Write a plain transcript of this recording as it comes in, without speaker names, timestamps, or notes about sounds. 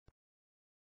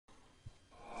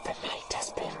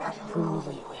truly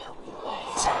will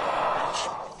relate.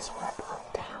 These were brought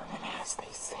down, and as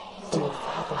they say, dear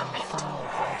father and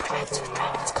father, prince with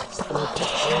dragons cut the blood to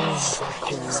hands,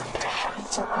 use of their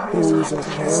shines of warriors, use of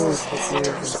heroes, the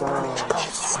series of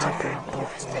ghosts, never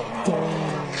near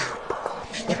there.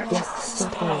 But yes, the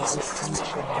boys is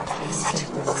something that is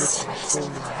simply listening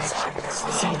to the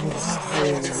silence of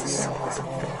words and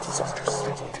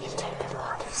understood to take a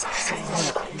lot of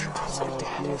silence creatures of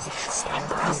death and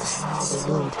prophesied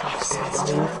the Lord of says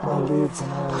to lift my lids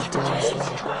and all the days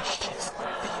that rushed his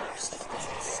refused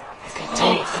this. If you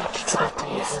take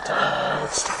exactly as the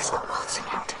words starts waltzing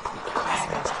out to quick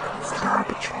climate and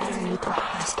arbitrarily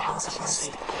darkness tells of us,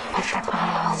 I shut my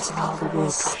eyes and all the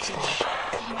world drops dead.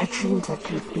 I dreamed that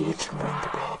you'd be a to ring the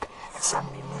bed, and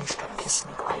suddenly moonstruck kissed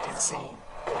me quite insane.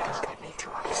 Couldn't get me to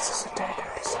kisses and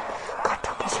daggers. Cut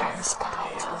up his hair in the sky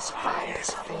till his fires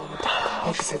fade.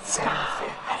 Exit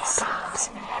seraphim and psalms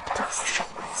and hectors. Shut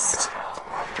my eyes.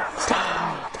 Drops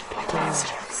down. Like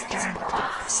answers. Turn the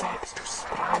dark says to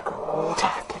but I grow old.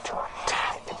 Take it or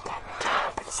I think I'm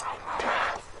dead inside my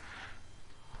breath.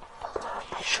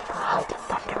 I should ride the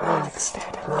thunder on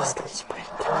instead and must with spring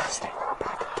cars they roll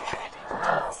back again.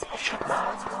 I should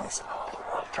ride from this whole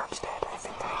world drops dead. I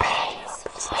think I paid.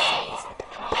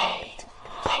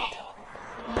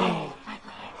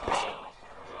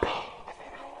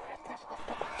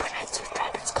 Prince with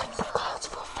dragons cut the clouds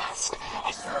full fast,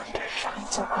 and yonder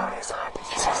shines a warrior's heart that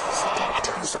says the dead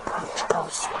whose approach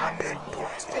goes wandering near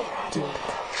there. Deep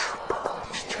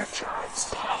churchyards,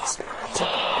 spirits,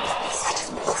 that is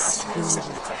because the music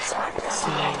of the side of the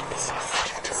light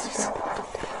to their water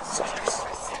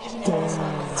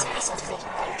there's a thing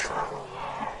they trouble.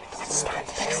 Instead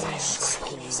they say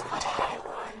screams what I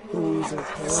would. Who's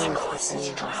a horse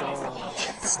drive from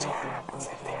ancient stair, and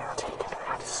they're taken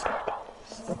out of startle.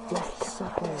 The black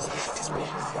suckers is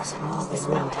behind and all the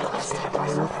wind goes dead by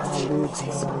the lids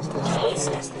and all the days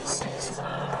as they say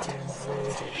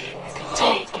if you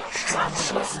take your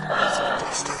trunkless eyes of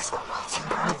distance and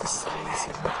prophesies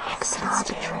and accents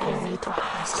to trade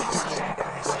darkness to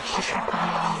daggers, I shut my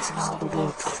eyes and all the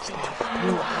world drops dead.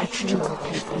 I dream of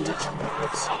people to come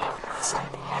back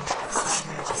standing entrances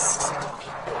and the sun of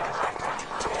you like the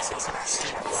details of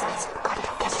messages cut to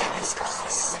get the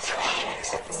mistresses and treasures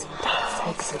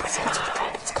exits and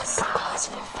dragons cut the cause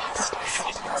of fast I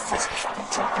shut my eyes and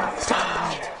dragons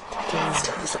die against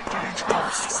whose branch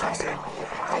ghosts I bring me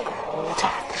I go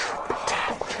attack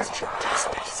churchyard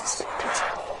spaces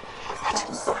that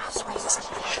in crossways and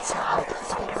visions are the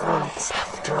thunderings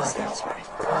after those very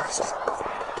curves of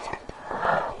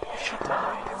I should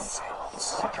lie and say,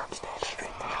 drops dead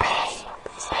straight there.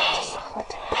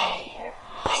 Pay,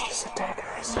 is a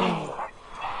dagger, is pay.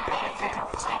 They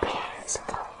don't play parents and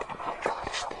cook, and my God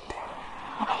is been there.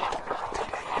 And I don't know what to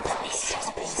do, and the beast has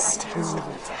been still.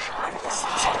 I'm the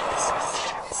sons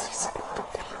of the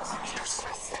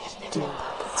monsters, and deep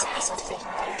pockets has a thing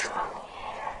they trouble.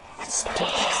 And still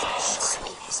there's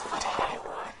sleeves what I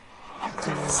would. And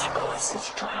the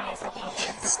circles drive from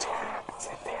ancient stairways,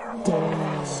 and they're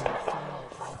days.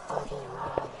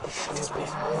 It has been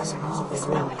and all the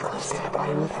wind goes dead by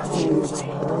the fuse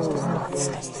and those knots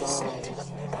as they said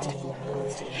but in the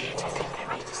taking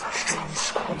me strange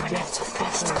scorpions of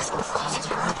fast cut the cause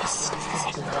of purpose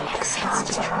and accents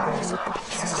to trials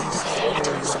as they say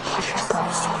to use of pleasure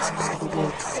goes and all the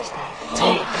wind goes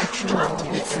take a joy to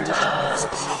make your trials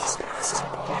of spirits and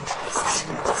the entrances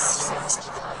and the sins and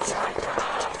the like the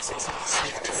practices and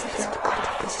secrets and the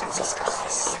practices of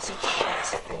stress as it cares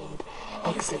to fade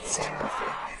exit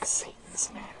seraphim and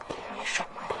Satan's man. I shut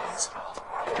my eyes and all the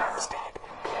world drops dead.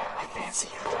 I fancy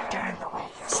you return the way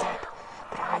you said,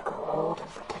 but I grow old and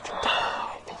forget your die.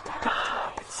 I think I got you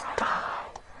up inside.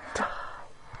 Die.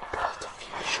 Call to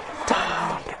fusion.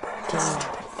 Die. Thunderbird is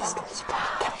turning thunders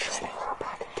back. Captures me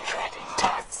back again. Dreading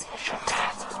deaths. You shut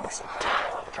tassels. Missing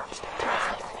die. Drops dead.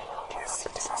 Do you see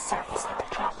this service that they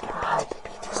drop their eye? The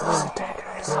beat is a dagger.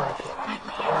 And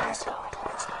my eyes go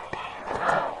towards my bed.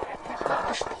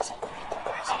 God is pleasing.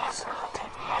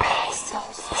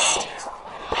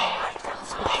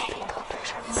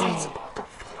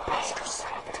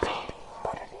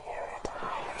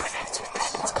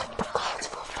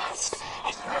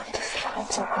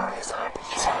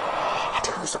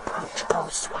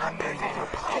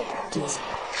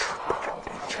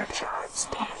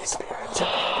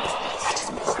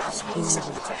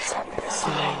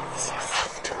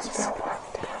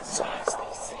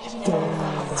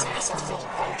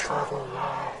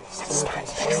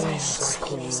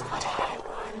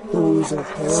 Who's a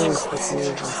horse that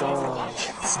lives on,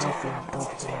 nothing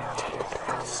but the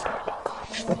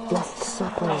but yes.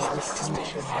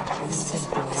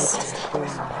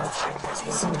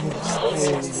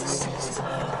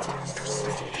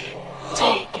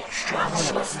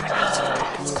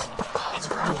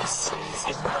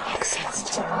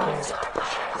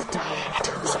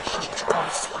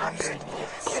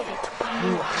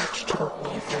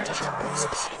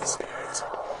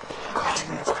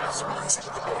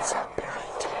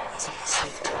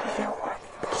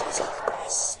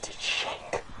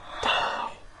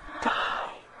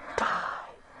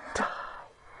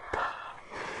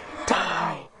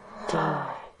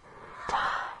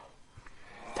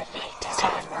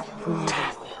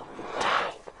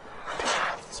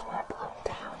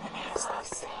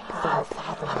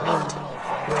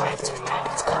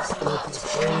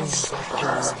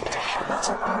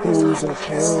 These are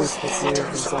tales that we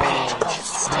have resolved.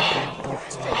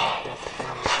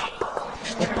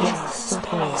 The past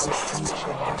supplies us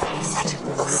teaching and facing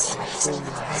the rich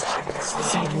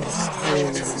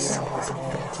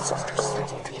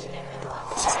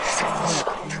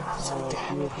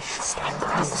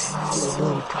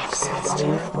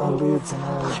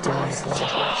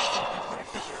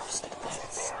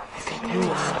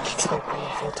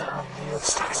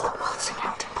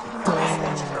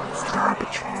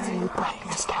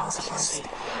and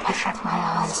I shut my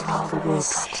eyes and all the world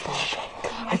touched that.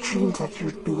 I dreamed that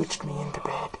you'd bewitched me into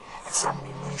bed, and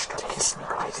suddenly moonstruck kissed me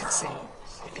quite insane.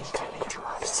 I think I made you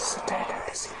up as a dagger.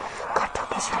 Cut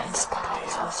up his hands,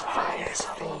 skies, fires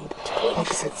fade.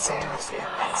 Exit seraphim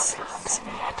and saints in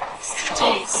paradise.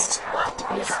 Taste what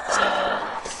is love.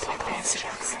 I fancy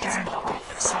you return away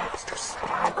from sight. But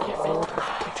I grow old and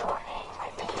forget your name. I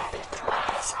think I picked you up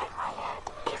inside my head.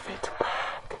 Give it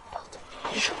back.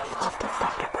 You should have loved a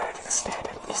thunderbird instead.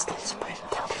 At least these wind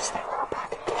countries they were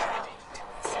back and carried it.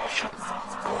 I shut my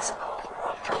eyes and all the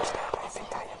world drops dead. I think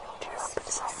I made you up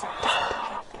inside my head.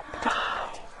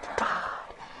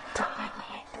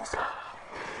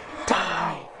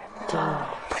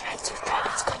 Prince of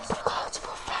dragons cut the clouds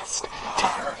full fast.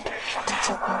 Terror shut its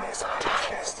eyes on the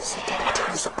chest. The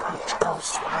sedative approach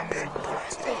ghosts wandering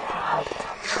towards the crowd.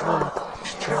 Shrug,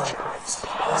 stretch, and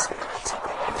stars. The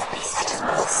beast is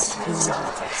lost. He's on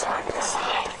the side of the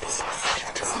side.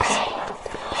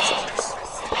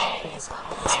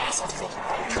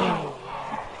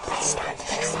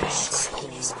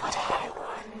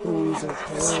 These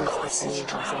are horses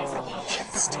driving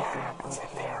ancient stands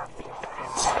and their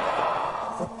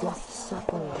the black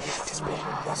supper is being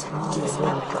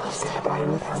by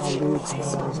the leads and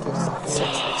those guns. I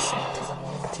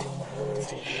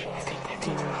think they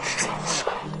did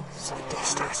some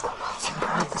distance and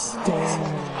by the stairs,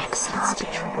 exits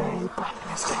betray,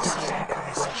 blackness to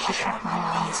daggers. I shut my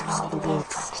eyes and all the world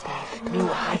drops dead. New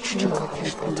I dream of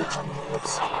you built on me with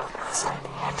sword outside the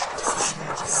entrance.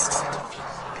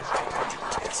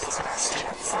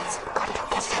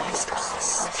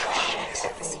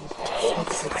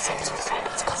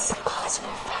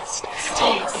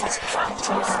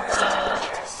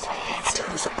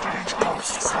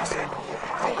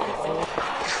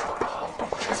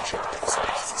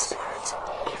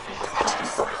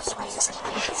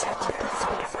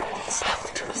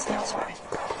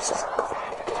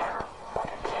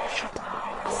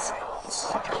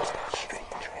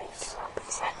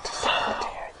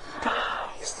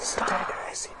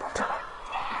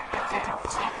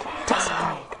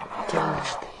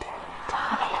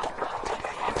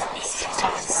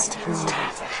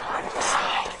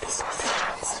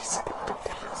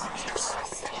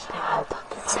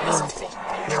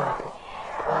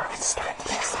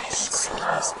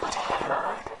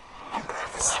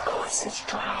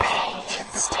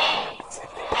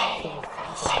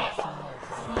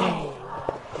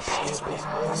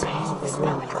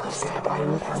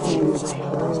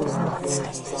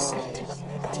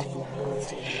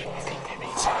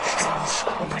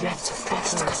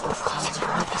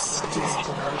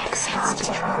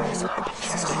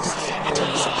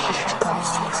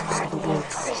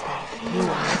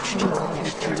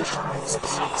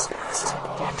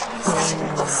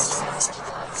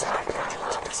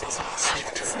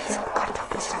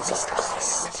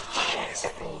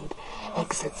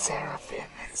 Exit seraphim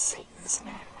and Satan's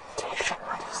men. Take your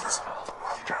eyes as all the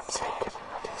world drops dead.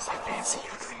 I fancy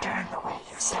you'd return the way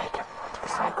you said.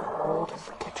 If I grow old and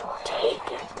forget your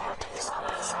take it, that is up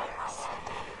inside my head.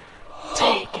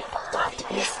 Take it, what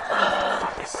is love?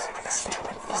 Thunderbird and still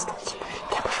in distance.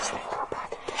 Captures they go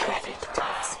back and get it.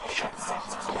 Shut my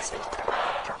eyes and all the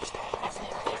world drops dead. I think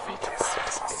I give it to a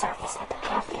service at the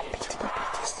club. Get beat to the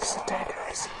beat. Is this a dagger?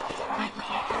 Is it behind me?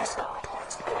 I guess go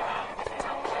towards the ground.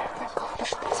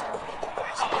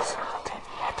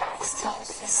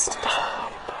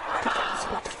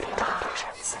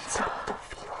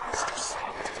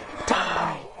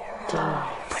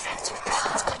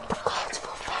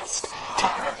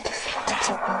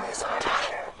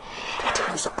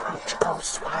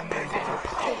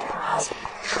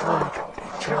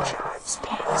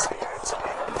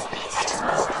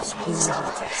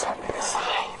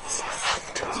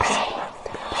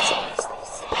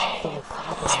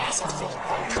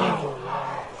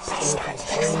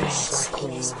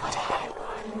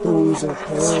 Who's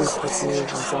opposed to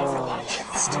seasons all,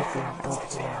 nothing but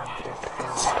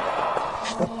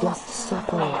the black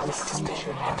circle is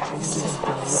something that is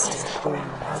simple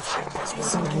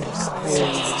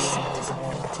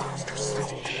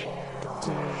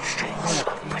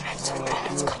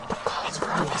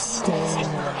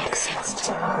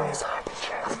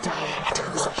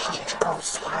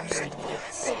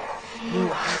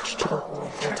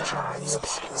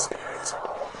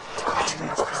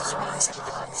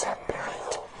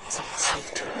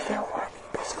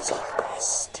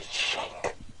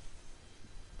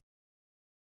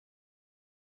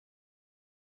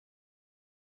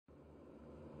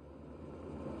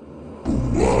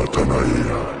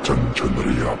Tanaya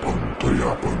Chanchandriya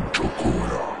Puntoya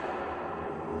Punchokoya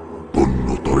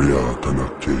Punnotoya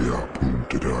Tanakeya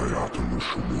Puntidaya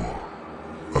Tanusumua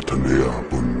Atanea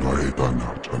Punnaitana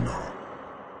Chana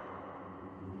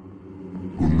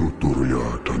Unuturia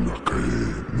Tanakae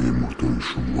Mimutul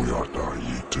Shumoyata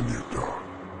Yitanita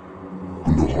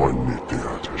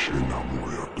Unuhanitea Tashina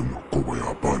Moya Tunukoya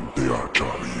Pantea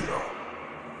Charia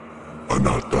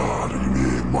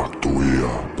Anatarini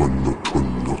Maktoea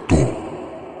Punnutunnoto.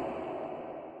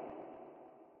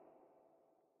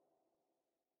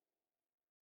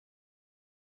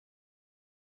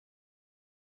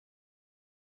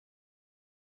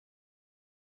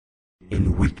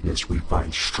 In weakness we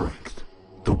find strength.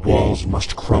 The walls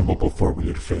must crumble before we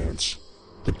advance.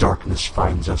 The darkness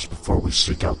finds us before we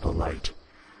seek out the light.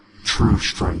 True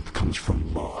strength comes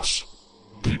from loss.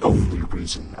 The only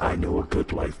reason I know a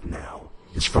good life now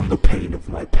is from the pain of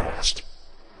my past.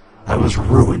 I was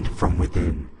ruined from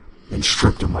within and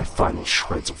stripped of my final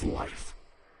shreds of life.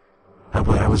 And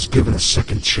when I was given a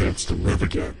second chance to live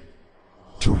again,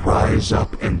 to rise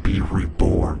up and be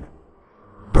reborn,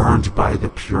 burned by the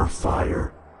pure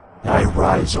fire, I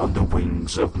rise on the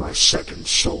wings of my second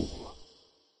soul.